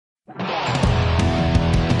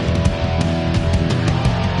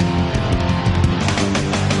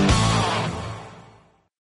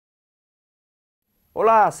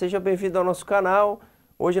Olá, seja bem-vindo ao nosso canal.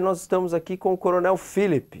 Hoje nós estamos aqui com o Coronel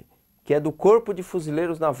Philip, que é do Corpo de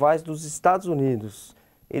Fuzileiros Navais dos Estados Unidos.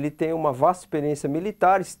 Ele tem uma vasta experiência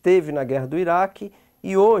militar, esteve na Guerra do Iraque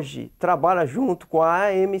e hoje trabalha junto com a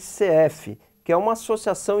AMCF, que é uma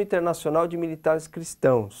associação internacional de militares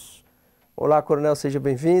cristãos. Olá, Coronel, seja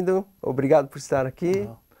bem-vindo. Obrigado por estar aqui.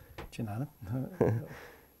 Não, de nada.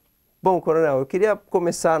 Bom, Coronel, eu queria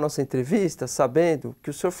começar a nossa entrevista sabendo que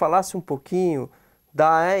o senhor falasse um pouquinho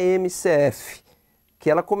da AMCF, que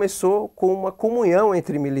ela começou com uma comunhão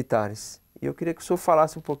entre militares. E eu queria que o senhor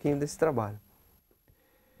falasse um pouquinho desse trabalho.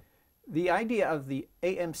 The idea of the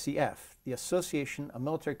AMCF, the Association of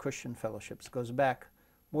Military Christian Fellowships, goes back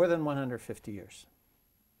more than 150 years.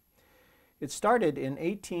 It started in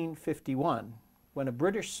 1851 when a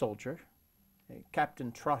British soldier,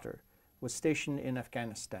 Captain Trotter, was stationed in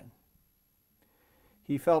Afghanistan.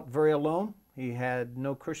 He felt very alone. He had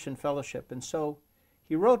no Christian fellowship, and so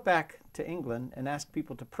he wrote back to England and asked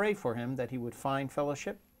people to pray for him that he would find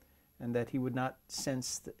fellowship and that he would not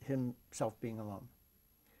sense himself being alone.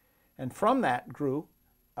 And from that grew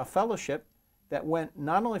a fellowship that went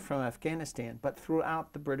not only from Afghanistan but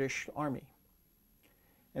throughout the British Army.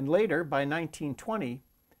 And later, by 1920,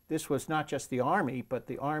 this was not just the Army, but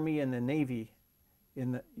the Army and the Navy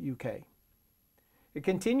in the UK. It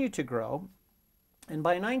continued to grow, and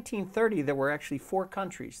by 1930, there were actually 4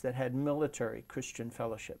 countries that had military Christian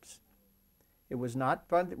fellowships. It was not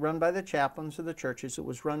run by the chaplains or the churches. It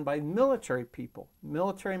was run by military people,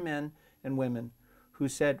 military men and women who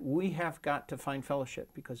said, we have got to find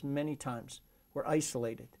fellowship because many times we're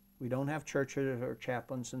isolated. We don't have churches or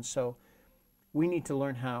chaplains, and so we need to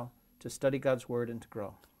learn how to study God's Word and to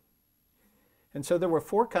grow. And so there were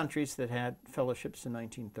 4 countries that had fellowships in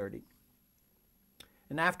 1930.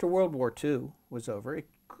 And after World War II was over,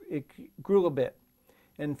 it grew a bit.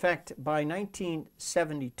 In fact, by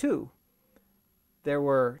 1972, there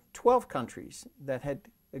were 12 countries that had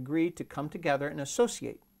agreed to come together and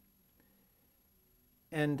associate.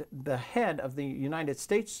 And the head of the United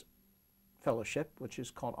States Fellowship, which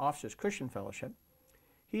is called Officers Christian Fellowship,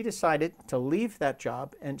 he decided to leave that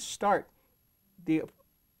job and start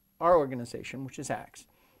our organization, which is ACTS,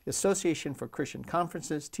 Association for Christian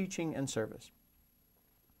Conferences, Teaching, and Service.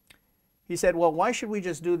 He said, well, why should we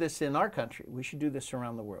just do this in our country? We should do this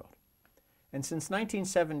around the world. And since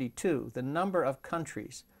 1972, the number of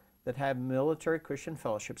countries that have military Christian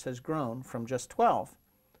fellowships has grown from just 12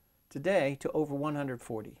 today to over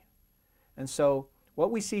 140. And so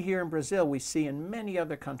what we see here in Brazil, we see in many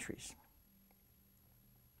other countries.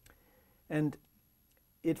 And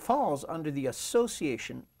it falls under the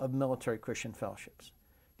Association of Military Christian Fellowships.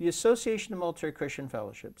 The Association of Military Christian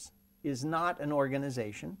Fellowships is not an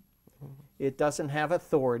organization. It doesn't have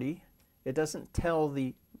authority. It doesn't tell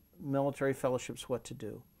the military fellowships what to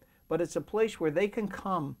do. But it's a place where they can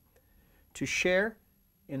come to share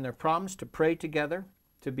in their problems, to pray together,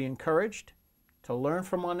 to be encouraged, to learn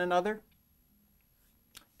from one another,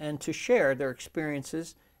 and to share their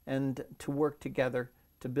experiences and to work together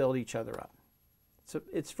to build each other up. So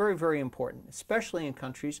it's very, very important, especially in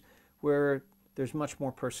countries where there's much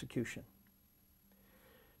more persecution.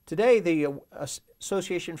 Today, the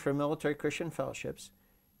Association for Military Christian Fellowships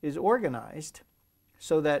is organized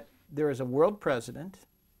so that there is a world president.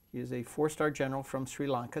 He is a 4-star general from Sri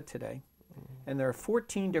Lanka today, and there are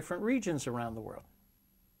 14 different regions around the world.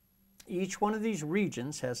 Each one of these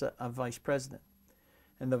regions has a vice president,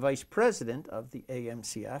 and the vice president of the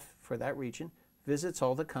AMCF for that region visits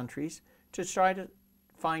all the countries to try to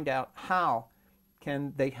find out how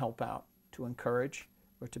can they help out to encourage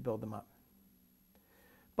or to build them up.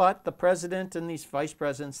 But the president and these vice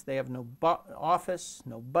presidents, they have no office,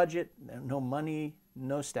 no budget, no money,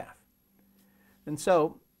 no staff. And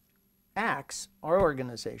so ACTS, our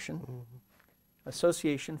organization,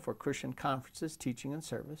 Association for Christian Conferences, Teaching, and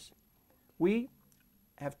Service, we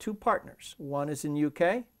have 2 partners. One is in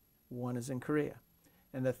UK, one is in Korea.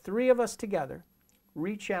 And the 3 of us together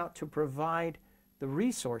reach out to provide the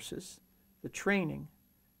resources, the training,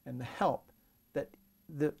 and the help that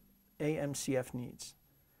the AMCF needs.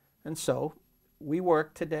 And so we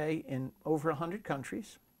work today in over 100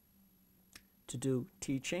 countries to do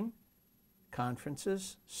teaching,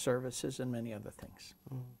 conferences, services, and many other things.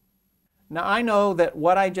 Now, I know that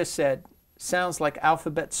what I just said sounds like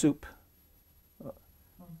alphabet soup.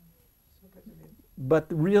 But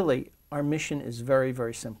really, our mission is very,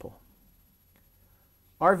 very simple.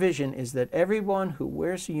 Our vision is that everyone who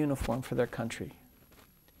wears a uniform for their country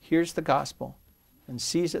hears the gospel and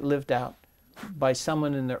sees it lived out by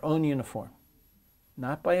someone in their own uniform,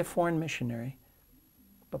 not by a foreign missionary,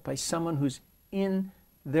 but by someone who's in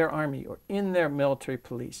their army or in their military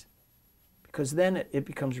police, because then it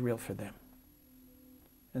becomes real for them.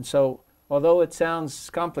 And so, although it sounds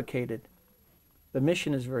complicated, the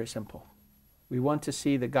mission is very simple. We want to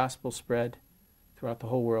see the gospel spread throughout the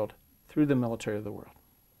whole world, through the military of the world.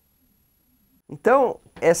 Então,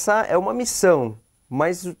 essa é uma missão,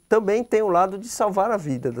 mas também tem o lado de salvar a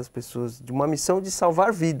vida das pessoas, de uma missão de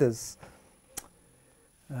salvar vidas.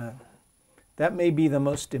 That may be the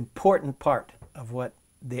most important part of what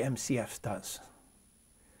the MCF does.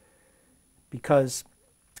 Because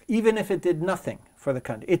even if it did nothing for the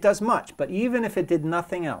country, it does much, but even if it did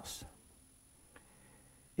nothing else,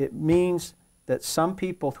 it means that some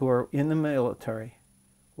people who are in the military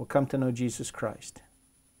will come to know Jesus Christ,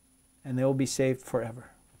 and they will be saved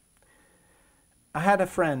forever. I had a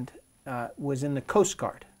friend was in the Coast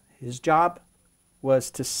Guard. His job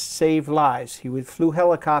was to save lives. He would flew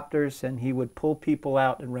helicopters and he would pull people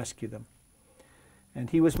out and rescue them.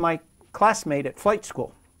 And he was my classmate at flight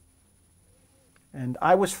school. And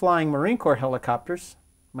I was flying Marine Corps helicopters.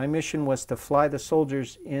 My mission was to fly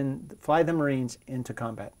the Marines into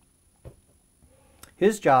combat.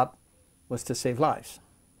 His job was to save lives.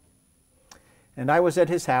 And I was at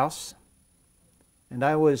his house, and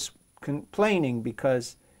I was complaining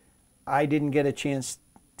because I didn't get a chance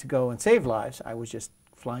to go and save lives. I was just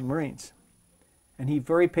flying Marines. And he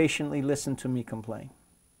very patiently listened to me complain.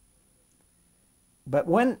 But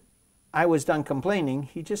when I was done complaining,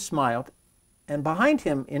 he just smiled. And behind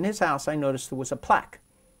him in his house, I noticed there was a plaque.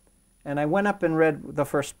 And I went up and read the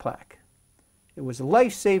first plaque. It was a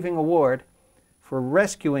life-saving award for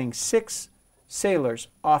rescuing 6 sailors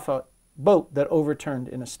off a boat that overturned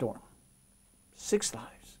in a storm. 6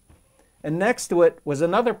 lives. And next to it was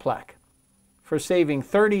another plaque for saving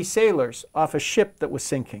 30 sailors off a ship that was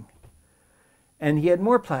sinking. And he had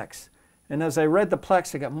more plaques. And as I read the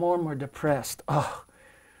plaques, I got more and more depressed. Oh,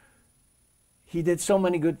 he did so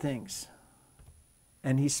many good things.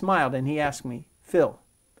 And he smiled and he asked me, Phil,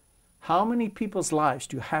 how many people's lives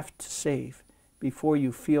do you have to save before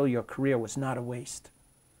you feel your career was not a waste?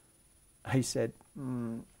 I said,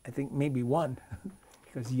 I think maybe 1.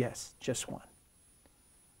 He goes, yes, just 1.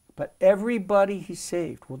 But everybody he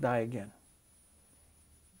saved will die again.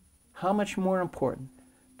 How much more important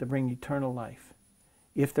to bring eternal life?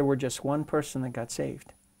 If there were just 1 person that got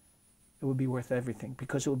saved, it would be worth everything,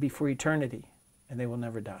 because it would be for eternity and they will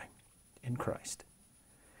never die in Christ.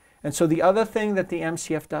 And so the other thing that the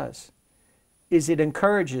MCF does is it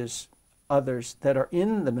encourages others that are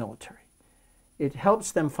in the military. It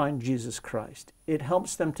helps them find Jesus Christ. It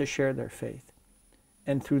helps them to share their faith.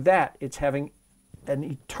 And through that, it's having an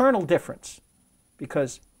eternal difference,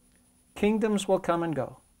 because kingdoms will come and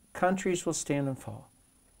go. Countries will stand and fall.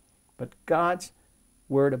 But God's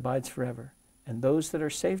word abides forever, and those that are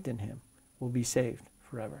saved in him will be saved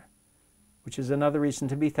forever, which is another reason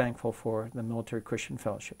to be thankful for the military Christian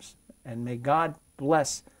fellowships. And may God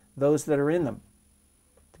bless those that are in them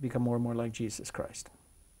to become more and more like Jesus Christ.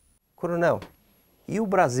 Coronel, e o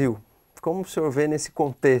Brasil? Como o senhor vê nesse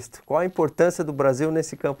contexto? Qual a importância do Brasil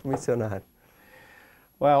nesse campo missionário?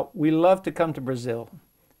 Well, we love to come to Brazil.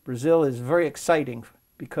 Brazil is very exciting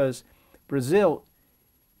because Brazil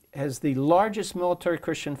has the largest military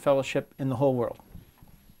Christian fellowship in the whole world.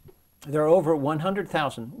 There are over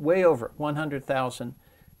 100,000, way over 100,000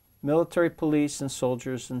 military police and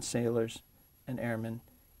soldiers and sailors and airmen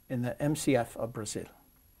in the MCF of Brazil.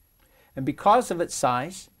 And because of its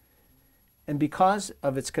size and because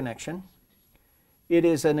of its connection, it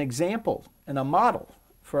is an example and a model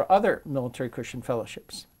for other military Christian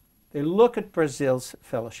fellowships. They look at Brazil's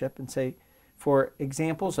fellowship and say, for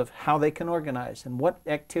examples of how they can organize and what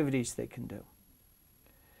activities they can do.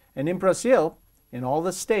 And in Brazil, in all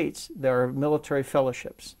the states, there are military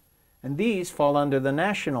fellowships. And these fall under the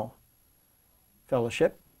National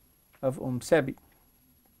Fellowship of UMCEB.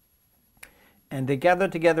 And they gather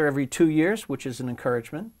together every 2 years, which is an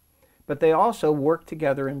encouragement, but they also work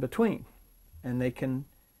together in between. And they can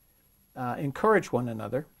encourage one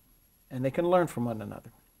another, and they can learn from one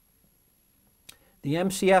another. The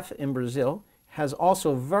MCF in Brazil has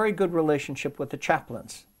also a very good relationship with the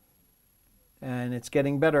chaplains. And it's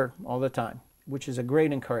getting better all the time, which is a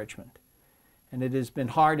great encouragement. And it has been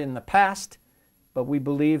hard in the past, but we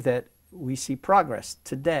believe that we see progress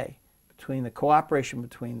today between the cooperation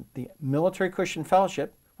between the military Christian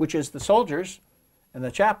fellowship, which is the soldiers, and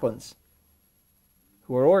the chaplains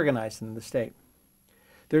who are organized in the state.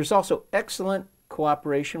 There's also excellent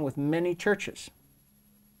cooperation with many churches,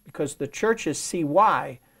 because the churches see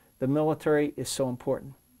why the military is so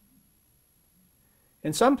important.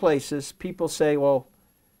 In some places, people say, well,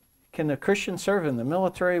 can a Christian serve in the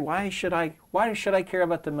military? Why should I care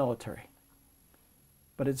about the military?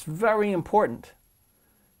 But it's very important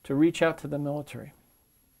to reach out to the military.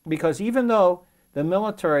 Because even though the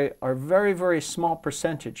military are a very, very small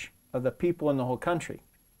percentage of the people in the whole country,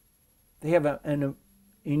 they have an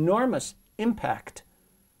enormous impact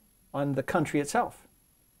on the country itself.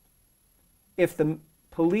 If the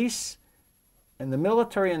police and the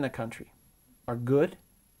military in the country are good,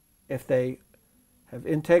 if they have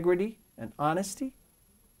integrity and honesty,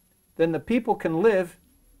 then the people can live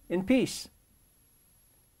in peace.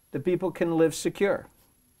 The people can live secure.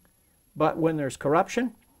 But when there's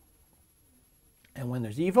corruption and when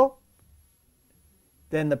there's evil,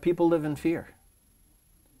 then the people live in fear.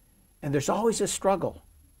 And there's always a struggle.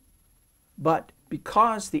 But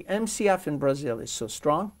because the MCF in Brazil is so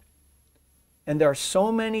strong, and there are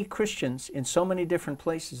so many Christians in so many different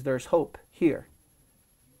places, there's hope here.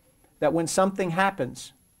 That when something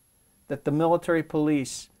happens, that the military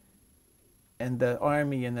police and the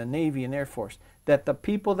Army and the Navy and Air Force, that the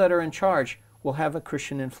people that are in charge will have a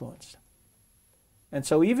Christian influence. And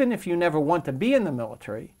so even if you never want to be in the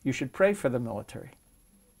military, you should pray for the military,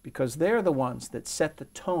 because they're the ones that set the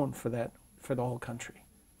tone for that, for the whole country.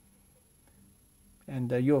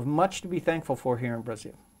 And you have much to be thankful for here in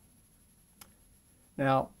Brazil.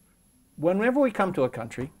 Now, whenever we come to a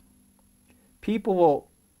country, people will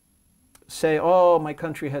say, oh, my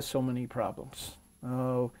country has so many problems.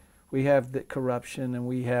 Oh, we have the corruption, and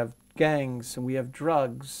we have gangs, and we have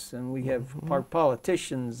drugs, and we have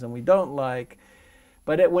politicians, and we don't like.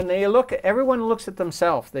 But when they look, everyone looks at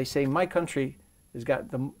themselves. They say, my country has got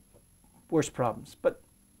the worst problems. But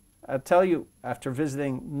I'll tell you, after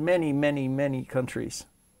visiting many, many, many countries,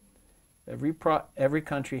 every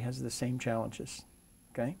country has the same challenges.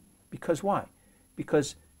 Okay? Because why?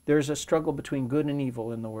 Because there's a struggle between good and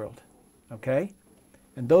evil in the world. Okay?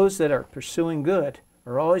 And those that are pursuing good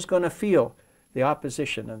are always going to feel the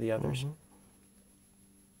opposition of the others.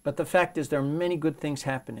 But the fact is, there are many good things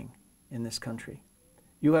happening in this country.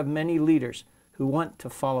 You have many leaders who want to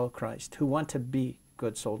follow Christ, who want to be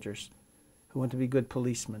good soldiers, who want to be good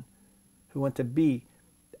policemen, who want to be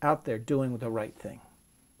out there doing the right thing.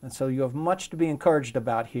 And so you have much to be encouraged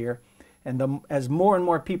about here. And as more and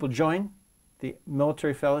more people join the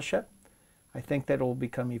military fellowship, I think that it will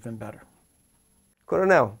become even better.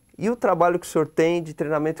 Coronel, e o trabalho que o senhor tem de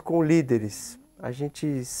treinamento com líderes? A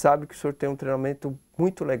gente sabe que o senhor tem um treinamento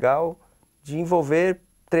muito legal de envolver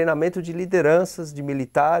treinamento de lideranças, de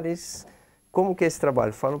militares. Como que é esse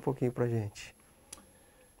trabalho? Fala um pouquinho pra gente.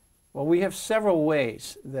 Well, we have several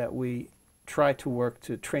ways that we try to work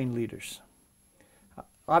to train leaders.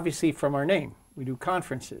 Obviously, from our name, we do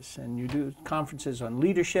conferences, and you do conferences on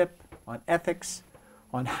leadership, on ethics,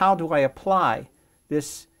 on how do I apply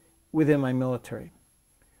this within my military.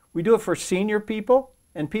 We do it for senior people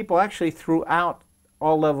and people actually throughout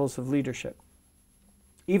all levels of leadership.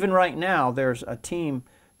 Even right now, there's a team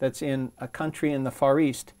that's in a country in the Far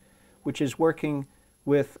East which is working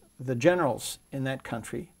with the generals in that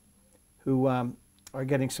country who are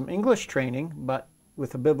getting some English training, but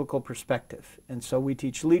with a biblical perspective. And so we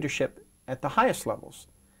teach leadership at the highest levels.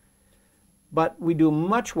 But we do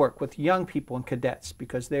much work with young people and cadets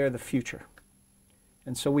because they are the future.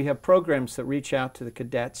 And so we have programs that reach out to the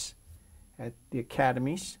cadets at the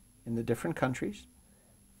academies in the different countries,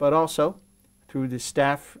 but also through the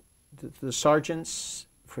staff, the sergeants,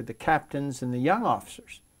 for the captains and the young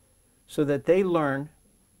officers, so that they learn,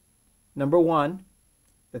 number one,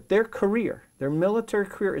 that their career, their military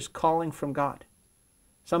career is calling from God.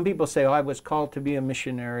 Some people say, oh, I was called to be a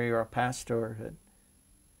missionary or a pastor.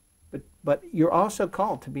 But you're also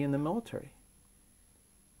called to be in the military.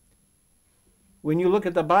 When you look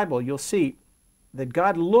at the Bible, you'll see that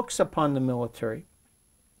God looks upon the military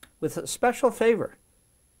with a special favor.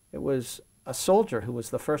 It was a soldier who was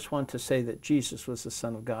the first one to say that Jesus was the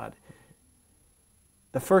Son of God.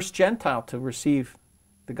 The first Gentile to receive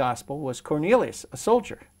the gospel was Cornelius, a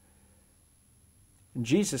soldier. And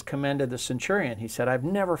Jesus commended the centurion. He said, I've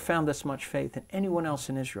never found this much faith in anyone else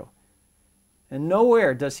in Israel. And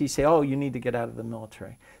nowhere does he say, oh, you need to get out of the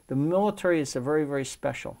military. The military is very, very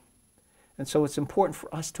special. And so it's important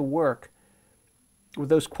for us to work with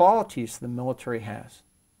those qualities the military has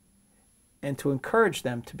and to encourage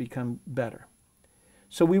them to become better.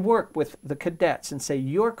 So we work with the cadets and say,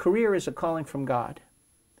 your career is a calling from God.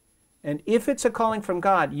 And if it's a calling from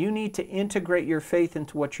God, you need to integrate your faith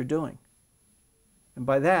into what you're doing. And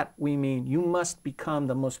by that, we mean you must become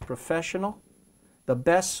the most professional, the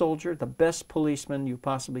best soldier, the best policeman you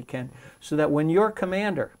possibly can, so that when your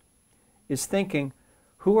commander is thinking,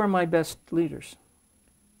 who are my best leaders?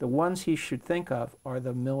 the ones he should think of are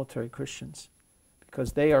the military Christians,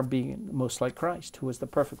 because they are being most like Christ, who is the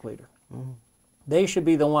perfect leader. Mm. They should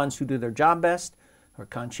be the ones who do their job best, who are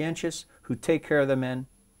conscientious, who take care of the men,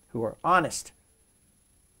 who are honest.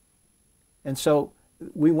 And so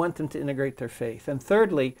we want them to integrate their faith. And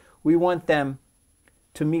thirdly, we want them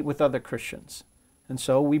to meet with other Christians. And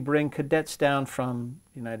so we bring cadets down from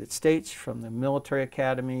the United States, from the military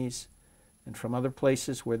academies, and from other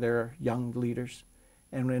places where there are young leaders,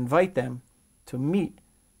 and we invite them to meet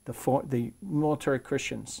the military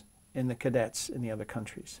Christians and the cadets in the other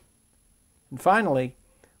countries. And finally,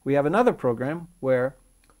 we have another program where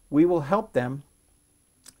we will help them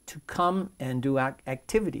to come and do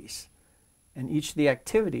activities. And each of the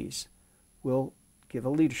activities will give a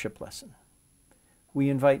leadership lesson. We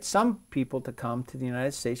invite some people to come to the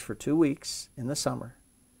United States for 2 weeks in the summer,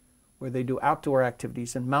 where they do outdoor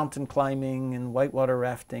activities and mountain climbing and whitewater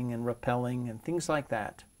rafting and rappelling and things like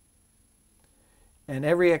that. And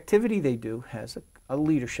every activity they do has a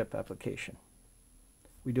leadership application.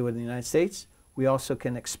 We do it in the United States. We also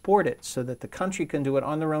can export it so that the country can do it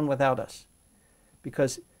on their own without us.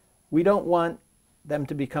 Because we don't want them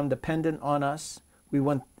to become dependent on us. We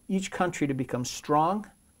want each country to become strong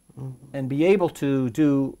and be able to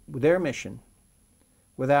do their mission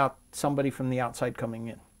without somebody from the outside coming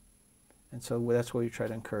in. And so that's why we try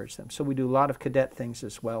to encourage them. So we do a lot of cadet things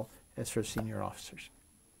as well as for senior officers.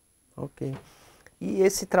 Ok. E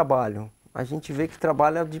esse trabalho, a gente vê que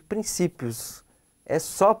trabalha de princípios. É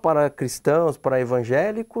só para cristãos, para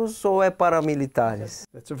evangélicos ou é para militares?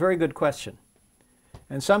 That's a very good question.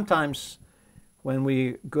 And sometimes when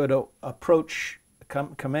we go to approach a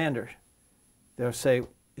commander, they'll say,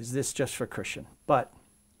 is this just for Christian? But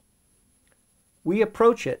we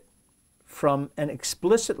approach it from an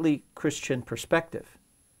explicitly Christian perspective,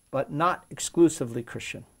 but not exclusively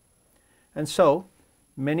Christian. And so,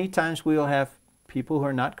 many times we will have people who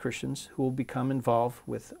are not Christians who will become involved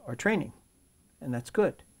with our training. And that's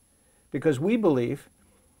good, because we believe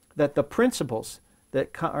that the principles that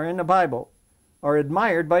are in the Bible are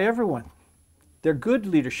admired by everyone. They're good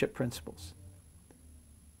leadership principles.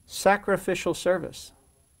 Sacrificial service,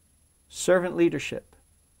 servant leadership,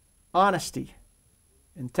 honesty,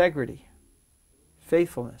 integrity,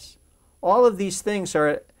 faithfulness. All of these things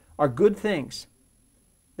are good things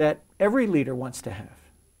that every leader wants to have.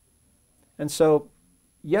 And so,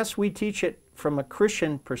 yes, we teach it from a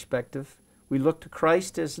Christian perspective. We look to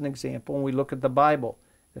Christ as an example, and we look at the Bible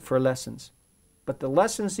for lessons. But the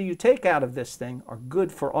lessons that you take out of this thing are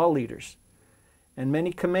good for all leaders. And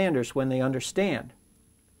many commanders, when they understand,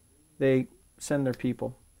 they send their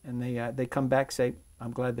people, and they come back and say,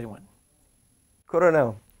 I'm glad they went.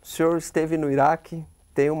 Coronel, o senhor esteve no Iraque,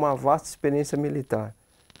 tem uma vasta experiência militar.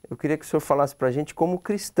 Eu queria que o senhor falasse para a gente como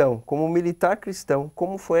cristão, como militar cristão,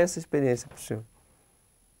 como foi essa experiência para o senhor?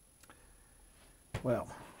 Well,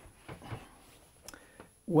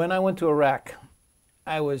 when I went to Iraq,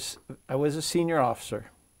 I was a senior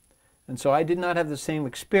officer, and so I did not have the same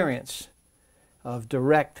experience of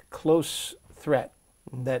direct, close threat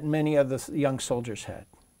that many of the young soldiers had.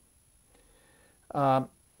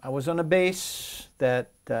 I was on a base that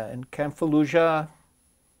in Camp Fallujah,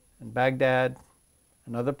 in Baghdad,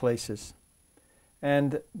 and other places.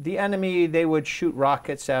 And the enemy, they would shoot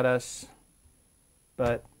rockets at us,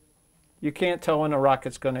 but you can't tell when a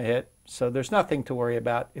rocket's going to hit, so there's nothing to worry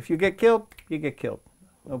about. If you get killed, you get killed.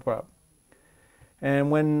 No problem. And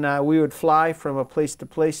when we would fly from a place to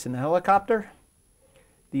place in a helicopter,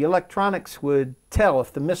 the electronics would tell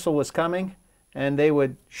if the missile was coming, and they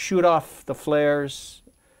would shoot off the flares,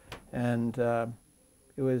 and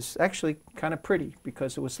it was actually kind of pretty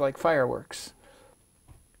because it was like fireworks.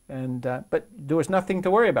 And but there was nothing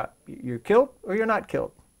to worry about. You're killed or you're not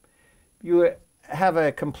killed. You have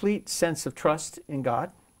a complete sense of trust in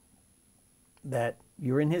God, that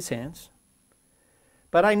you're in His hands.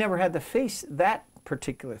 But I never had to face that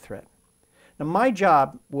particular threat. Now my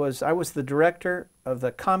job was, I was the director of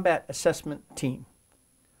the combat assessment team.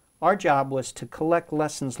 Our job was to collect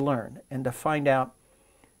lessons learned and to find out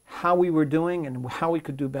how we were doing and how we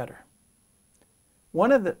could do better.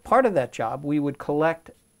 Part of that job, we would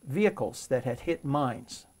collect vehicles that had hit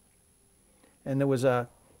mines. And there was a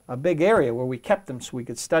big area where we kept them so we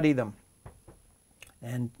could study them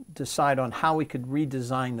and decide on how we could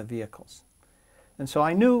redesign the vehicles. And so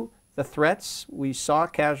I knew the threats, we saw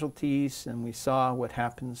casualties, and we saw what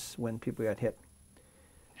happens when people got hit.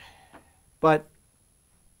 But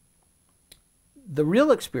the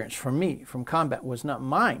real experience for me from combat was not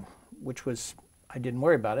mine, which was, I didn't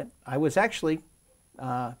worry about it. I was actually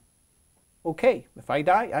okay. If I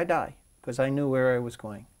die, I die, because I knew where I was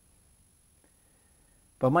going.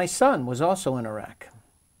 But my son was also in Iraq.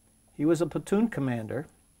 He was a platoon commander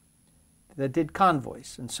that did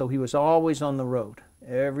convoys, and so he was always on the road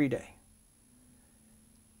every day.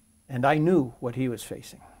 And I knew what he was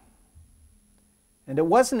facing. And it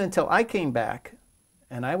wasn't until I came back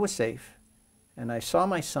and I was safe and I saw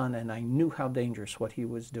my son and I knew how dangerous what he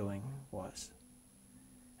was doing was.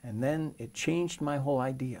 And then it changed my whole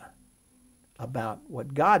idea about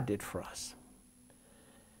what God did for us.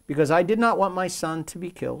 Because I did not want my son to be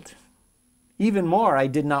killed. Even more, I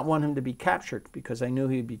did not want him to be captured because I knew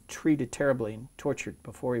he'd be treated terribly and tortured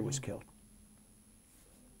before he was killed.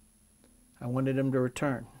 I wanted him to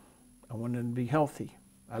return. I wanted him to be healthy.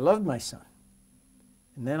 I loved my son.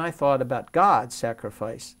 And then I thought about God's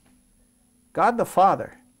sacrifice. God the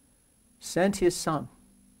Father sent his son.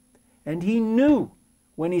 And he knew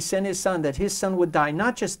when he sent his son that his son would die,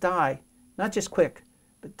 not just quick,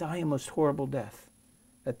 but die a most horrible death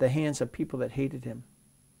at the hands of people that hated him.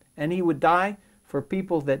 And he would die for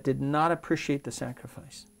people that did not appreciate the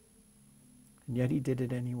sacrifice. And yet he did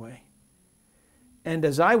it anyway. And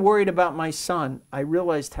as I worried about my son, I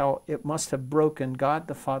realized how it must have broken God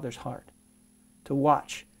the Father's heart to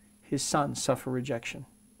watch his son suffer rejection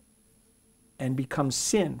and become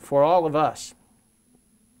sin for all of us.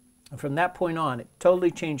 And from that point on, it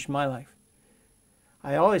totally changed my life.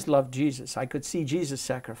 I always loved Jesus. I could see Jesus'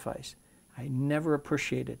 sacrifice. I never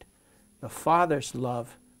appreciated the Father's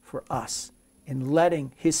love for us in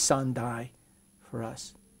letting his son die for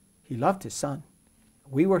us. He loved his son.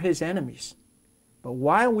 We were his enemies. But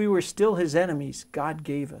while we were still his enemies, God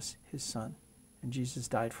gave us his son, and Jesus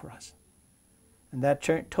died for us. And that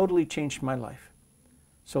totally changed my life.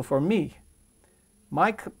 So for me,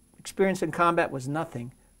 my experience in combat was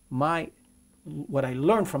nothing. What I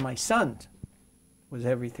learned from my son was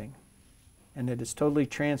everything. And it has totally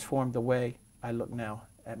transformed the way I look now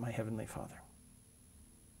at my Heavenly Father.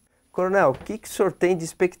 Coronel, o que o senhor tem de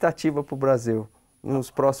expectativa para o Brasil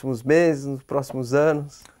nos próximos meses, nos próximos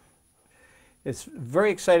anos? It's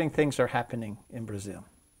very exciting things are happening in Brazil.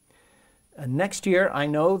 Next year, I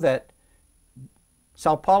know that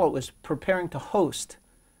Sao Paulo is preparing to host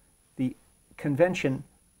the convention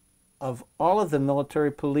of all of the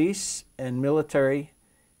military police and military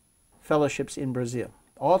fellowships in Brazil.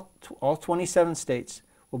 All 27 states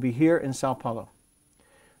will be here in Sao Paulo.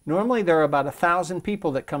 Normally there are about 1,000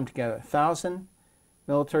 people that come together, 1,000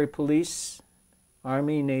 military police,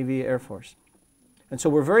 Army, Navy, Air Force. And so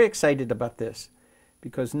we're very excited about this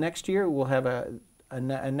because next year we'll have a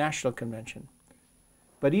national convention.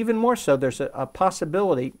 But even more so, there's a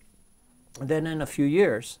possibility that in a few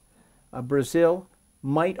years, Brazil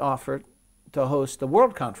might offer to host a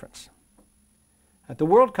world conference. At the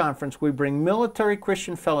World Conference, we bring military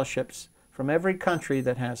Christian fellowships from every country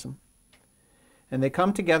that has them. And they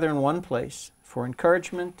come together in one place for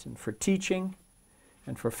encouragement and for teaching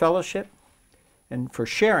and for fellowship and for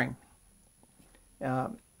sharing.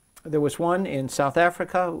 There was one in South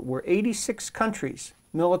Africa where 86 countries,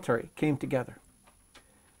 military, came together.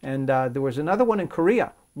 And there was another one in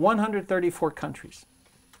Korea, 134 countries.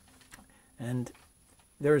 And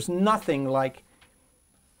there's nothing like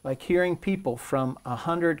hearing people from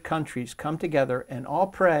 100 countries come together and all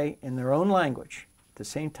pray in their own language at the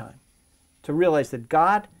same time to realize that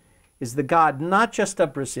God is the God not just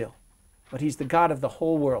of Brazil, but he's the God of the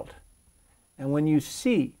whole world. And when you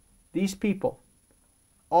see these people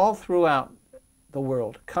all throughout the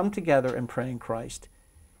world come together and pray in Christ,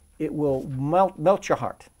 it will melt your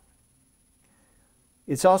heart.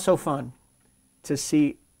 It's also fun to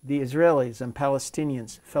see the Israelis and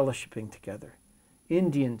Palestinians fellowshipping together,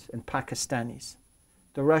 Indians and Pakistanis,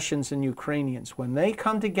 the Russians and Ukrainians. When they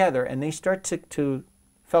come together and they start to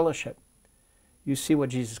fellowship, you see what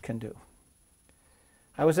Jesus can do.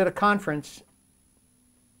 I was at a conference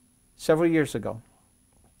several years ago,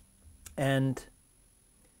 and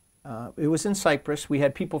it was in Cyprus. We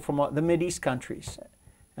had people from the Mideast countries,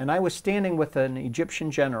 and I was standing with an Egyptian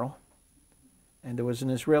general, and there was an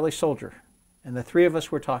Israeli soldier, and the three of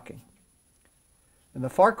us were talking. In the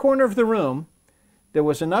far corner of the room, there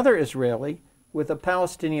was another Israeli with a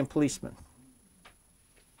Palestinian policeman.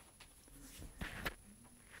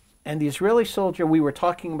 And the Israeli soldier, we were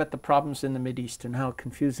talking about the problems in the Mideast and how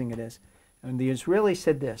confusing it is. And the Israeli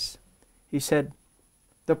said this. He said,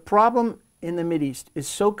 the problem in the Mideast is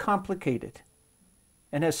so complicated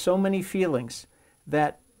and has so many feelings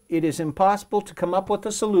that it is impossible to come up with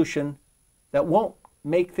a solution that won't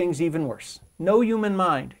make things even worse. No human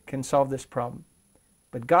mind can solve this problem,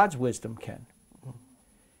 but God's wisdom can.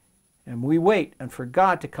 And we wait and for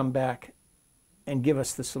God to come back and give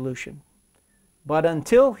us the solution. But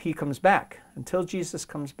until he comes back, until Jesus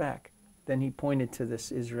comes back, then he pointed to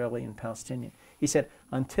this Israeli and Palestinian. He said,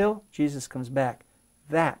 until Jesus comes back,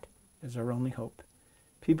 that is our only hope.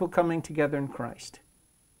 People coming together in Christ.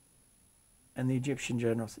 And the Egyptian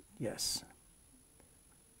general said, yes.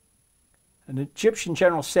 An Egyptian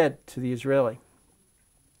general said to the Israeli,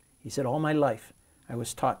 he said, all my life I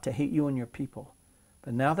was taught to hate you and your people.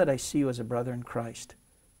 But now that I see you as a brother in Christ,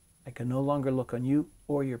 I can no longer look on you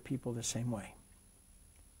or your people the same way.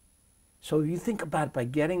 So if you think about it, by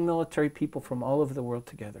getting military people from all over the world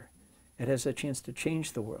together, it has a chance to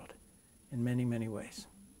change the world in many, many ways.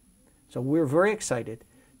 So we're very excited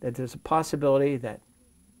that there's a possibility that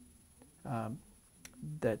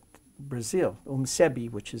that Brazil,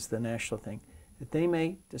 UMCEB, which is the national thing, that they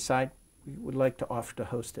may decide we would like to offer to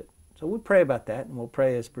host it. So we'll pray about that, and we'll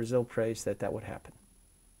pray as Brazil prays that that would happen.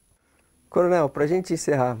 Coronel, para a gente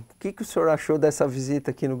encerrar, o que o senhor achou dessa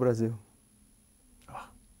visita aqui no Brasil?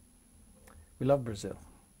 We love Brazil.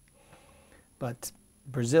 But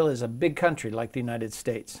Brazil is a big country like the United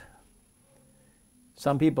States.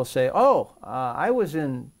 Some people say, oh, I was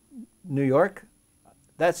in New York.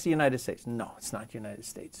 That's the United States. No, it's not the United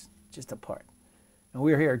States, just a part. And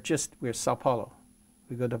we're here, we're Sao Paulo.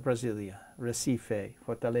 We go to Brasilia, Recife,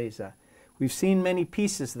 Fortaleza. We've seen many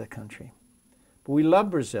pieces of the country. But we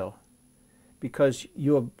love Brazil because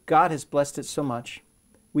God has blessed it so much.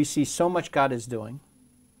 We see so much God is doing.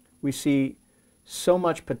 We see so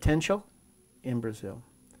much potential in Brazil.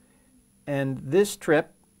 And this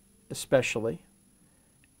trip, especially,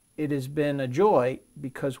 it has been a joy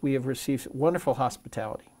because we have received wonderful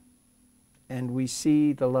hospitality. And we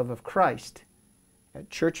see the love of Christ at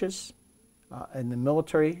churches, in the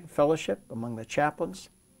military fellowship, among the chaplains.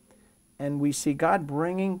 And we see God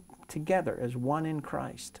bringing together as one in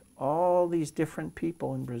Christ all these different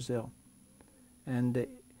people in Brazil. And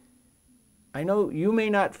I know you may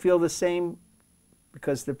not feel the same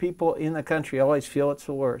because the people in the country always feel it's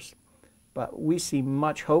the worst. But we see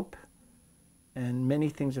much hope and many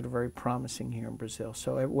things that are very promising here in Brazil.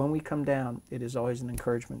 So when we come down, it is always an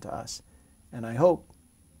encouragement to us. And I hope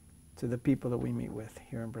to the people that we meet with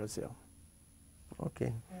here in Brazil.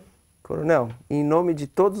 Ok. Coronel, em nome de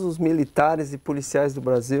todos os militares e policiais do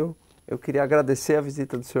Brasil, eu queria agradecer a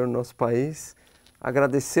visita do senhor no nosso país,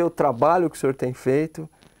 agradecer o trabalho que o senhor tem feito,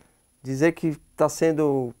 dizer que está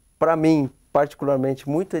sendo, para mim, particularmente,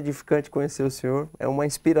 muito edificante conhecer o senhor, é uma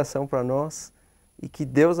inspiração para nós, e que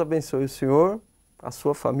Deus abençoe o senhor, a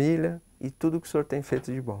sua família e tudo que o senhor tem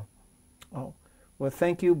feito de bom. Oh, well,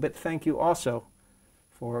 thank you, but thank you also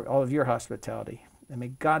for all of your hospitality. And may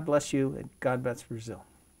God bless you and God bless Brazil.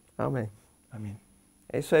 Amém. Amém.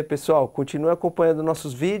 É isso aí, pessoal. Continue acompanhando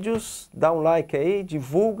nossos vídeos, dá um like aí,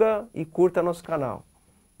 divulga e curta nosso canal.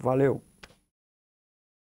 Valeu!